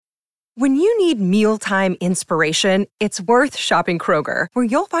When you need mealtime inspiration, it's worth shopping Kroger, where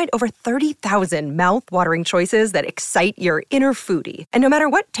you'll find over 30,000 mouth-watering choices that excite your inner foodie. And no matter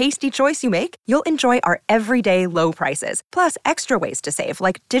what tasty choice you make, you'll enjoy our everyday low prices, plus extra ways to save,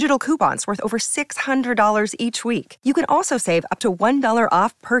 like digital coupons worth over $600 each week. You can also save up to $1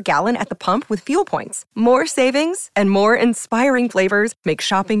 off per gallon at the pump with fuel points. More savings and more inspiring flavors make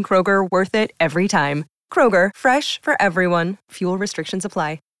shopping Kroger worth it every time. Kroger, fresh for everyone. Fuel restrictions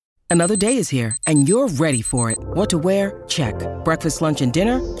apply. Another day is here, and you're ready for it. What to wear? Check. Breakfast, lunch, and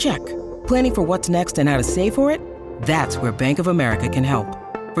dinner? Check. Planning for what's next and how to save for it? That's where Bank of America can help.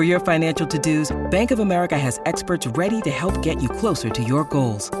 For your financial to-dos, Bank of America has experts ready to help get you closer to your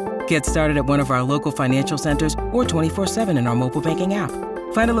goals. Get started at one of our local financial centers or 24/7 in our mobile banking app.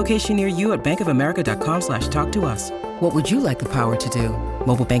 Find a location near you at bankofamerica.com/talktous. What would you like the power to do?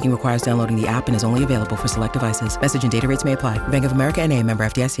 Mobile banking requires downloading the app and is only available for select devices. Message and data rates may apply. Bank of America N.A., member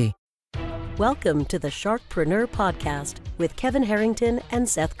FDIC. Welcome to the Sharkpreneur Podcast with Kevin Harrington and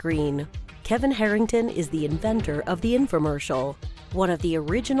Seth Green. Kevin Harrington is the inventor of the infomercial, one of the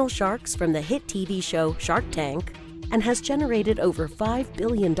original sharks from the hit TV show Shark Tank, and has generated over $5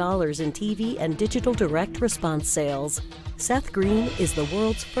 billion in TV and digital direct response sales. Seth Green is the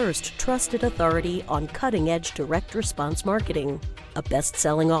world's first trusted authority on cutting-edge direct response marketing, a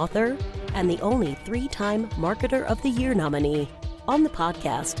best-selling author, and the only 3-time Marketer of the Year nominee. On the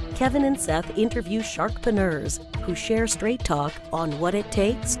podcast, Kevin and Seth interview sharkpreneurs who share straight talk on what it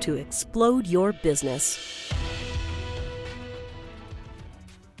takes to explode your business.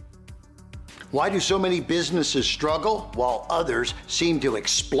 Why do so many businesses struggle while others seem to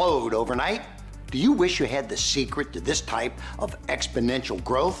explode overnight? Do you wish you had the secret to this type of exponential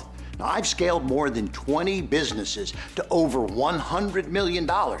growth? Now, I've scaled more than 20 businesses to over $100 million,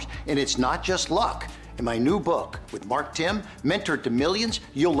 and it's not just luck. In my new book with Mark Tim, Mentor to Millions,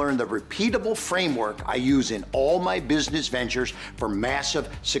 you'll learn the repeatable framework I use in all my business ventures for massive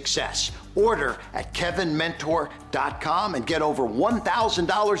success. Order at kevinmentor.com and get over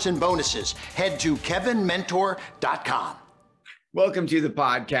 $1,000 in bonuses. Head to kevinmentor.com. Welcome to the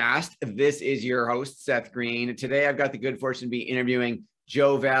podcast. This is your host, Seth Green. Today, I've got the good fortune to be interviewing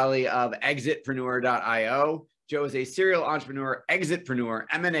Joe Valley of Exitpreneur.io. Joe is a serial entrepreneur, exitpreneur,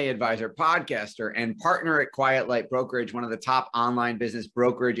 M&A advisor, podcaster, and partner at Quiet Light Brokerage, one of the top online business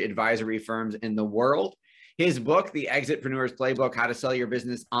brokerage advisory firms in the world. His book, The Exitpreneur's Playbook, How to Sell Your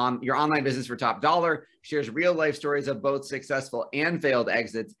Business on Your Online Business for Top Dollar, shares real life stories of both successful and failed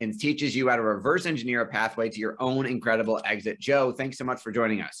exits and teaches you how to reverse engineer a pathway to your own incredible exit. Joe, thanks so much for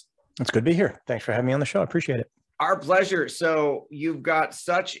joining us. It's good to be here. Thanks for having me on the show. I appreciate it. Our pleasure. So you've got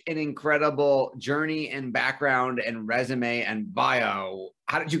such an incredible journey and background and resume and bio.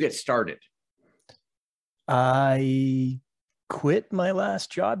 How did you get started? I quit my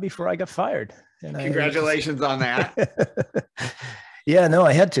last job before I got fired. And Congratulations on that. Yeah, no,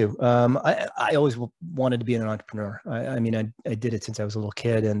 I had to. I always wanted to be an entrepreneur. I did it since I was a little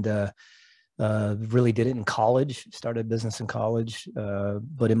kid, and really did it in college, started a business in college.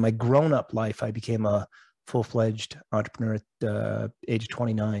 But in my grown-up life, I became a full-fledged entrepreneur at the age of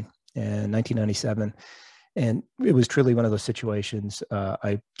 29 in 1997. And it was truly one of those situations.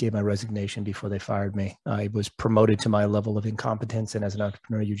 I gave my resignation before they fired me. I was promoted to my level of incompetence. And as an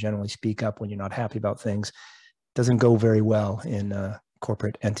entrepreneur, you generally speak up when you're not happy about things. It doesn't go very well in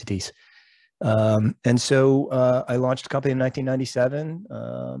corporate entities. And so I launched a company in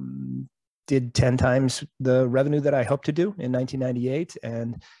 1997, did 10 times the revenue that I hoped to do in 1998,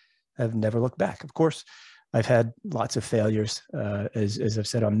 and have never looked back. Of course, I've had lots of failures, as I've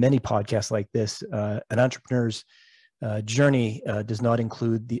said on many podcasts like this. An entrepreneur's journey does not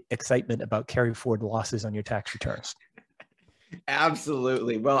include the excitement about carry forward losses on your tax returns.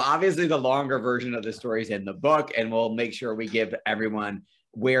 Absolutely. Well, obviously, the longer version of the story is in the book, and we'll make sure we give everyone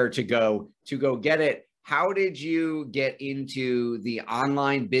where to go get it. How did you get into the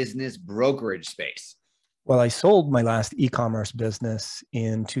online business brokerage space? Well, I sold my last e-commerce business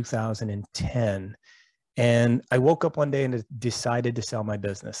in 2010. And I woke up one day and decided to sell my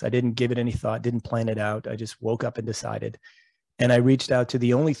business. I didn't give it any thought, didn't plan it out. I just woke up and decided. And I reached out to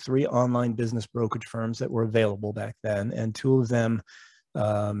the only 3 online business brokerage firms that were available back then. And 2 of them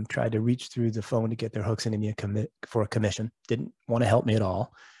tried to reach through the phone to get their hooks into me for a commission. Didn't want to help me at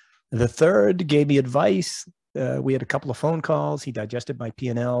all. The third gave me advice. We had a couple of phone calls. He digested my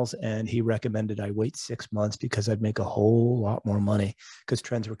P&Ls, and he recommended I wait 6 months because I'd make a whole lot more money because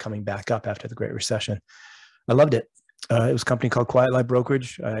trends were coming back up after the Great Recession. I loved it. It was a company called Quiet Light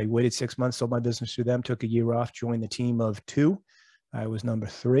Brokerage. I waited 6 months, sold my business through them, took a year off, joined the team of 2. I was number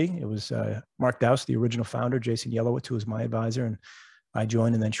 3. It was Mark Dowse, the original founder, Jason Yellowitz, who was my advisor, and I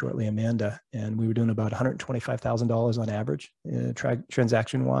joined, and then shortly Amanda, and we were doing about $125,000 on average,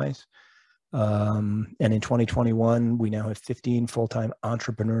 transaction wise. And in 2021, we now have 15 full-time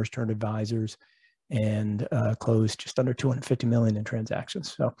entrepreneurs turned advisors, and closed just under 250 million in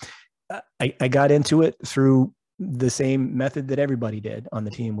transactions. So I got into it through the same method that everybody did on the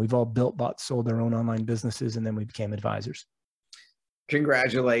team. We've all built, bought, sold their own online businesses, and then we became advisors.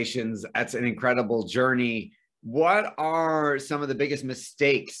 Congratulations. That's an incredible journey. What are some of the biggest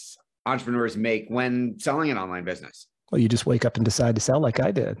mistakes entrepreneurs make when selling an online business? Well, you just wake up and decide to sell like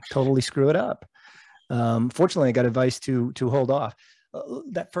I did, totally screw it up. Fortunately, I got advice to hold off.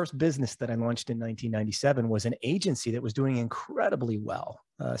 That first business that I launched in 1997 was an agency that was doing incredibly well,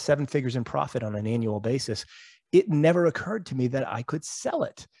 7 figures in profit on an annual basis. It never occurred to me that I could sell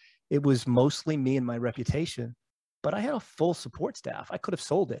it. It was mostly me and my reputation, but I had a full support staff. I could have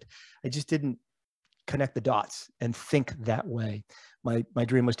sold it. I just didn't connect the dots and think that way. My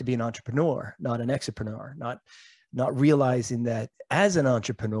dream was to be an entrepreneur, not an exitpreneur, not realizing that as an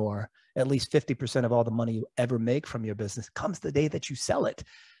entrepreneur, at least 50% of all the money you ever make from your business comes the day that you sell it.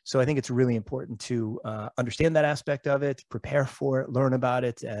 So I think it's really important to understand that aspect of it, prepare for it, learn about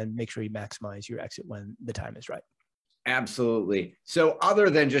it, and make sure you maximize your exit when the time is right. Absolutely. So other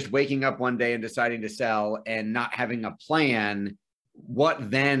than just waking up one day and deciding to sell and not having a plan,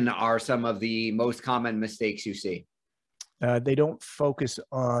 what then are some of the most common mistakes you see? They don't focus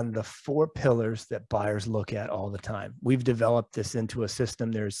on the 4 pillars that buyers look at all the time. We've developed this into a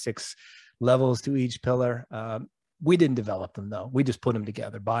system. There's 6 levels to each pillar. We didn't develop them, though. We just put them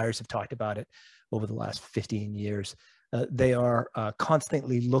together. Buyers have talked about it over the last 15 years. They are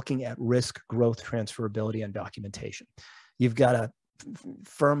constantly looking at risk, growth, transferability, and documentation. You've got to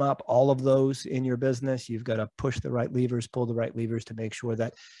firm up all of those in your business. You've got to push the right levers, pull the right levers to make sure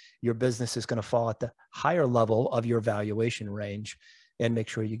that your business is going to fall at the higher level of your valuation range, and make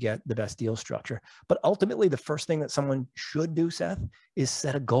sure you get the best deal structure. But ultimately, the first thing that someone should do, Seth, is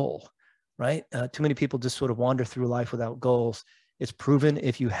set a goal, right? Too many people just sort of wander through life without goals. It's proven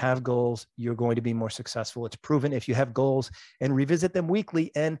if you have goals, you're going to be more successful. It's proven if you have goals and revisit them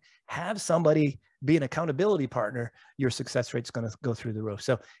weekly and have somebody be an accountability partner, your success rate is going to go through the roof.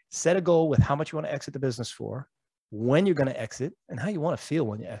 So set a goal with how much you want to exit the business for, when you're going to exit, and how you want to feel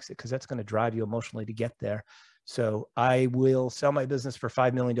when you exit, because that's going to drive you emotionally to get there. So I will sell my business for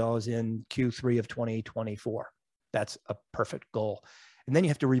 $5 million in Q3 of 2024. That's a perfect goal. And then you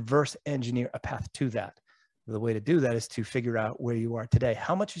have to reverse engineer a path to that. The way to do that is to figure out where you are today.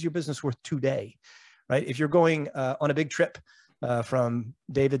 How much is your business worth today, right? If you're going on a big trip from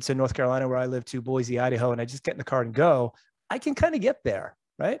Davidson, North Carolina, where I live, to Boise, Idaho, and I just get in the car and go, I can kind of get there,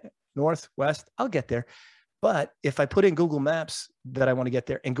 right? North, west, I'll get there. But if I put in Google Maps that I want to get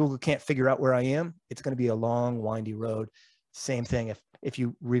there and Google can't figure out where I am, it's going to be a long, windy road. Same thing. If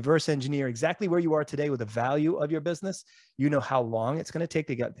you reverse engineer exactly where you are today with the value of your business, you know how long it's going to take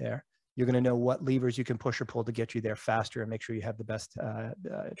to get there. You're going to know what levers you can push or pull to get you there faster and make sure you have the best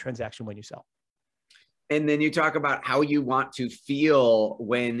transaction when you sell. And then you talk about how you want to feel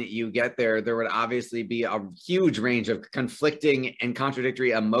when you get there. There would obviously be a huge range of conflicting and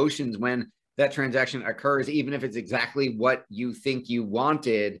contradictory emotions when that transaction occurs, even if it's exactly what you think you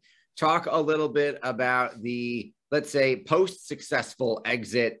wanted. Talk a little bit about the, let's say, post-successful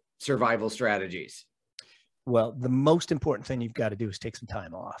exit survival strategies. Well, the most important thing you've got to do is take some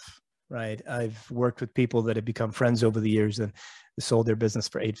time off, right? I've worked with people that have become friends over the years and sold their business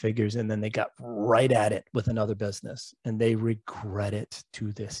for 8 figures, and then they got right at it with another business, and they regret it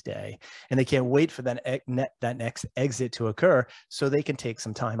to this day. And they can't wait for that next exit to occur so they can take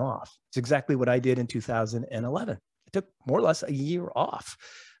some time off. It's exactly what I did in 2011. I took more or less a year off,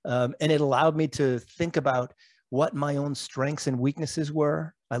 and it allowed me to think about what my own strengths and weaknesses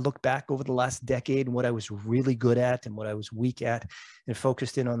were. I looked back over the last decade and what I was really good at and what I was weak at, and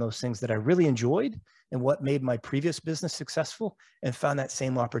focused in on those things that I really enjoyed and what made my previous business successful, and found that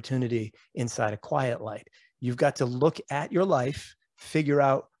same opportunity inside a Quiet Light. You've got to look at your life, figure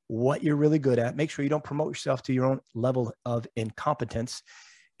out what you're really good at, make sure you don't promote yourself to your own level of incompetence,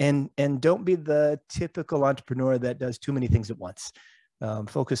 and don't be the typical entrepreneur that does too many things at once.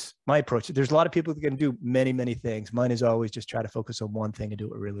 Focus. My approach, there's a lot of people that can do many, many things. Mine is always just try to focus on one thing and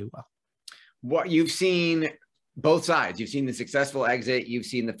do it really well. What you've seen both sides, you've seen the successful exit, you've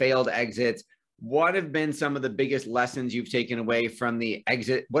seen the failed exits. What have been some of the biggest lessons you've taken away from the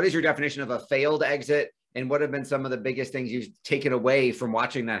exit? What is your definition of a failed exit? And what have been some of the biggest things you've taken away from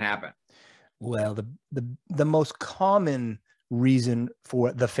watching that happen? Well, the most common reason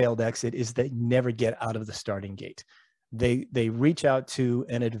for the failed exit is they never get out of the starting gate. They reach out to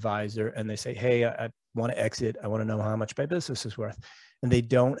an advisor and they say, hey, I want to exit. I want to know how much my business is worth. and they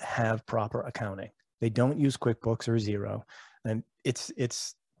don't have proper accounting. They don't use QuickBooks or Xero. And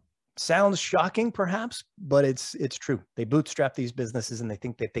it's sounds shocking perhaps, but it's true. They bootstrap these businesses and they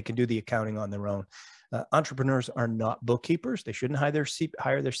think that they can do the accounting on their own. Entrepreneurs are not bookkeepers. They shouldn't hire their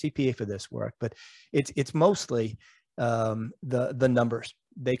CPA for this work, but it's mostly the numbers.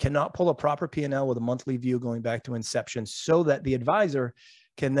 They cannot pull a proper P&L with a monthly view going back to inception so that the advisor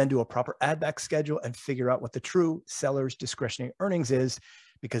can then do a proper add back schedule and figure out what the true seller's discretionary earnings is,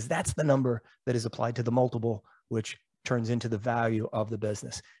 because that's the number that is applied to the multiple, which turns into the value of the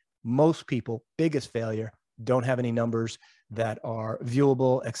business. Most people, biggest failure, don't have any numbers that are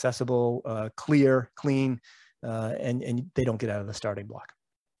viewable, accessible, clear, clean, and they don't get out of the starting block.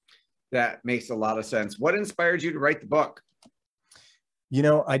 That makes a lot of sense. What inspired you to write the book? You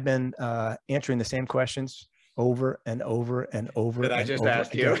know, I've been answering the same questions over and over and over. Did I just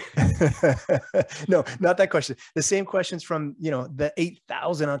ask you? No, not that question. The same questions from, the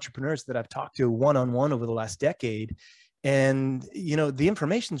 8,000 entrepreneurs that I've talked to one-on-one over the last decade. And, the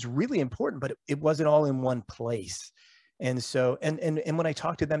information is really important, but it wasn't all in one place. And so, and when I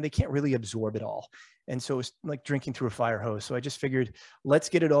talk to them, they can't really absorb it all. And so it's like drinking through a fire hose. So I just figured, let's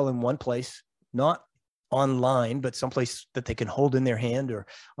get it all in one place, not online, but someplace that they can hold in their hand or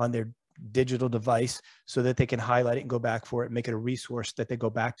on their digital device so that they can highlight it and go back for it, make it a resource that they go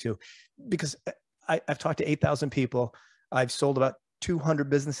back to. Because I've talked to 8,000 people. I've sold about 200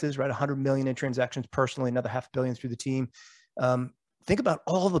 businesses, right? 100 million in transactions personally, another $500 million through the team. Think about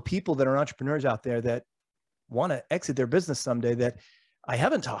all the people that are entrepreneurs out there that want to exit their business someday that I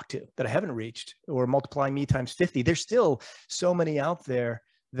haven't talked to, that I haven't reached, or multiplying me times 50. There's still so many out there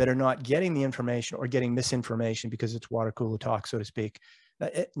that are not getting the information or getting misinformation because it's water cooler talk, so to speak.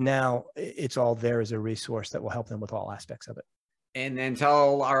 Now it's all there as a resource that will help them with all aspects of it. And then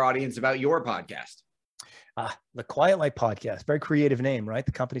tell our audience about your podcast. The Quiet Light Podcast, very creative name, right?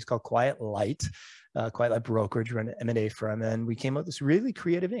 The company's called Quiet Light, Quiet Light Brokerage, we're an M&A firm, and we came up with this really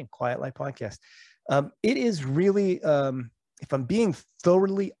creative name, Quiet Light Podcast. It is really, if I'm being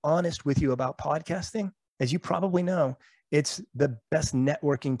thoroughly honest with you about podcasting, as you probably know, it's the best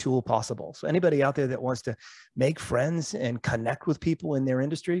networking tool possible. So anybody out there that wants to make friends and connect with people in their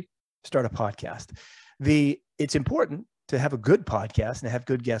industry, start a podcast. It's important to have a good podcast and have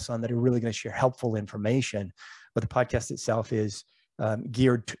good guests on that are really going to share helpful information. But the podcast itself is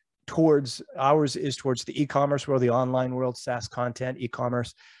geared towards the e-commerce world, the online world, SaaS content,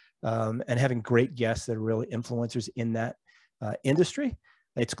 e-commerce, and having great guests that are really influencers in that industry.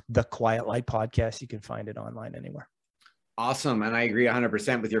 It's the Quiet Light Podcast. You can find it online anywhere. Awesome. And I agree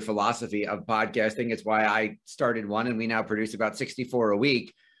 100% with your philosophy of podcasting. It's why I started one, and we now produce about 64 a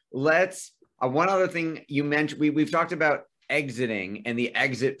week. One other thing you mentioned, we've talked about exiting and the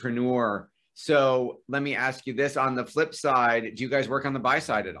exitpreneur. So let me ask you this: on the flip side, do you guys work on the buy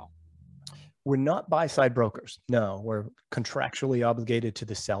side at all? We're not buy side brokers. No, we're contractually obligated to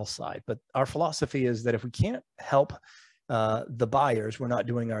the sell side. But our philosophy is that if we can't help the buyers, we're not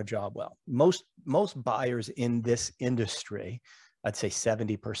doing our job well. Most buyers in this industry, I'd say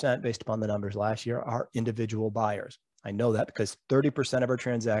 70% based upon the numbers last year, are individual buyers. I know that because 30% of our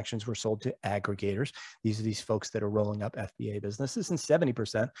transactions were sold to aggregators. These are these folks that are rolling up FBA businesses, and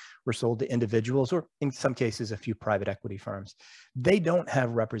 70% were sold to individuals, or in some cases, a few private equity firms. They don't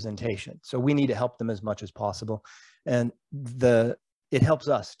have representation. So we need to help them as much as possible. And it helps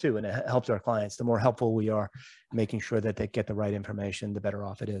us too, and it helps our clients. The more helpful we are making sure that they get the right information, the better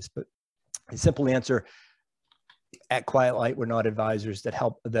off it is. But the simple answer, at Quiet Light, we're not advisors that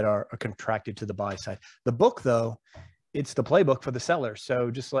are contracted to the buy side. The book, though, it's the playbook for the seller.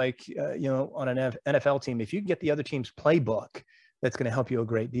 So just like, on an NFL team, if you can get the other team's playbook, that's going to help you a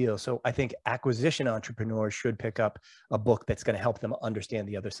great deal. So I think acquisition entrepreneurs should pick up a book that's going to help them understand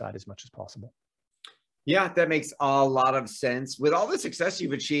the other side as much as possible. Yeah, that makes a lot of sense. With all the success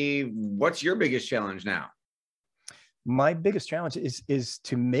you've achieved, what's your biggest challenge now? My biggest challenge is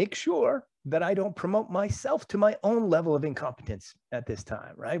to make sure that I don't promote myself to my own level of incompetence at this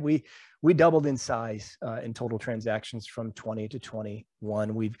time, right? We doubled in size in total transactions from 20 to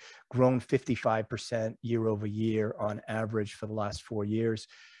 21. We've grown 55% year over year on average for the last 4 years.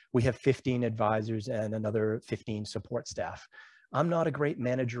 We have 15 advisors and another 15 support staff. I'm not a great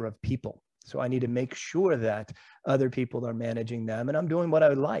manager of people, so I need to make sure that other people are managing them, and I'm doing what I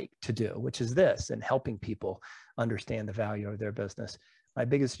would like to do, which is this, and helping people understand the value of their business. My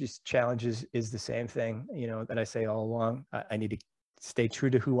biggest challenge is the same thing, that I say all along. I need to stay true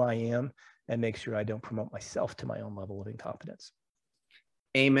to who I am and make sure I don't promote myself to my own level of incompetence.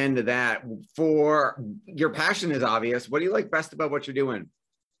 Amen to that. For your passion is obvious. What do you like best about what you're doing?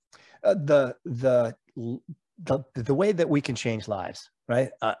 The the way that we can change lives, right?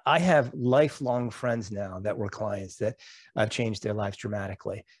 I have lifelong friends now that were clients that I've changed their lives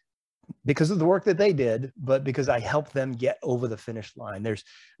dramatically because of the work that they did, but because I helped them get over the finish line. There's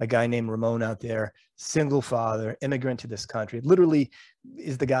a guy named Ramon out there, single father, immigrant to this country, literally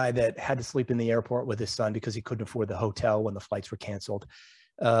is the guy that had to sleep in the airport with his son because he couldn't afford the hotel when the flights were canceled.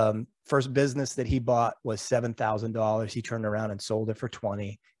 First business that he bought was $7,000. He turned around and sold it for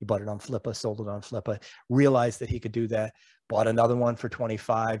 20. He bought it on Flippa, sold it on Flippa, realized that he could do that, bought another one for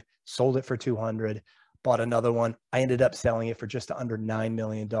 25, sold it for 200, bought another one. I ended up selling it for just under $9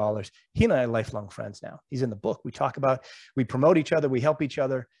 million. He and I are lifelong friends now. He's in the book. We promote each other. We help each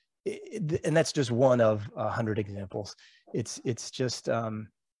other. And that's just one of 100 examples. It's just,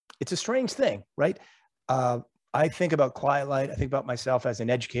 it's a strange thing, right? I think about Quiet Light. I think about myself as an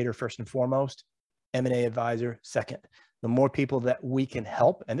educator, first and foremost, M&A advisor, second. The more people that we can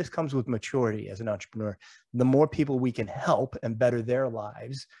help, and this comes with maturity as an entrepreneur, the more people we can help and better their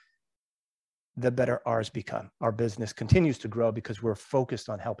lives, the better ours become. Our business continues to grow because we're focused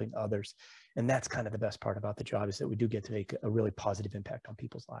on helping others. And that's kind of the best part about the job, is that we do get to make a really positive impact on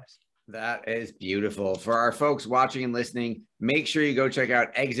people's lives. That is beautiful. For our folks watching and listening, make sure you go check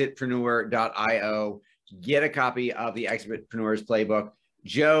out exitpreneur.io. Get a copy of the Exitpreneur's Playbook.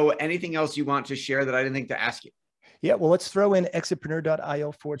 Joe, anything else you want to share that I didn't think to ask you? Yeah, well, let's throw in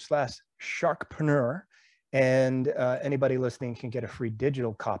exitpreneur.io/sharkpreneur. And anybody listening can get a free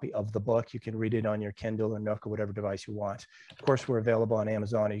digital copy of the book. You can read it on your Kindle or Nook or whatever device you want. Of course, we're available on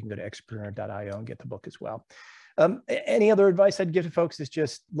Amazon. You can go to exitpreneur.io and get the book as well. Any other advice I'd give to folks is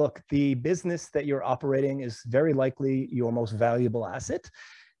just, look, the business that you're operating is very likely your most valuable asset.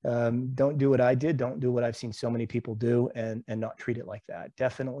 Don't do what I did. Don't do what I've seen so many people do and not treat it like that.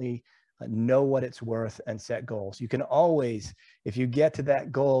 Definitely know what it's worth and set goals. You can always, if you get to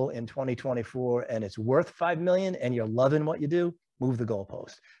that goal in 2024 and it's worth 5 million and you're loving what you do, move the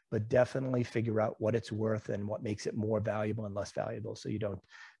goalpost, but definitely figure out what it's worth and what makes it more valuable and less valuable so you don't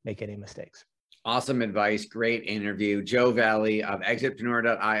make any mistakes. Awesome advice. Great interview. Joe Valley of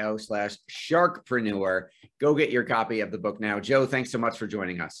exitpreneur.io/sharkpreneur. Go get your copy of the book now. Joe, thanks so much for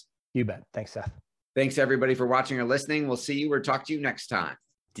joining us. You bet. Thanks, Seth. Thanks everybody for watching or listening. We'll see you or talk to you next time.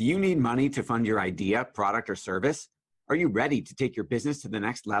 Do you need money to fund your idea, product, or service? Are you ready to take your business to the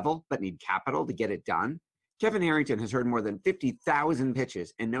next level, but need capital to get it done? Kevin Harrington has heard more than 50,000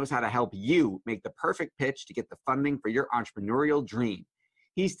 pitches and knows how to help you make the perfect pitch to get the funding for your entrepreneurial dream.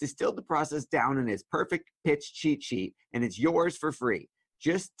 He's distilled the process down in his perfect pitch cheat sheet, and it's yours for free.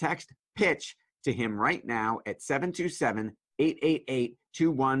 Just text PITCH to him right now at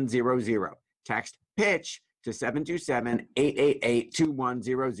 727-888-2100. Text PITCH to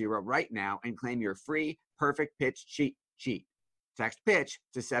 727-888-2100 right now and claim your free perfect pitch cheat sheet. Text PITCH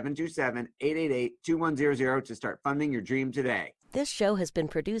to 727-888-2100 to start funding your dream today. This show has been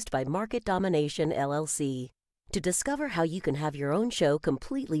produced by Market Domination, LLC. To discover how you can have your own show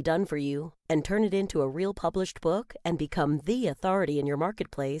completely done for you and turn it into a real published book and become the authority in your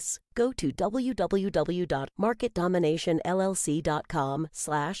marketplace, go to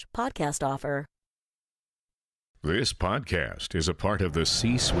www.marketdominationllc.com/podcast offer. This podcast is a part of the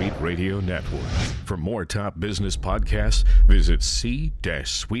C-Suite Radio Network. For more top business podcasts, visit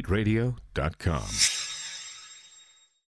c-suiteradio.com.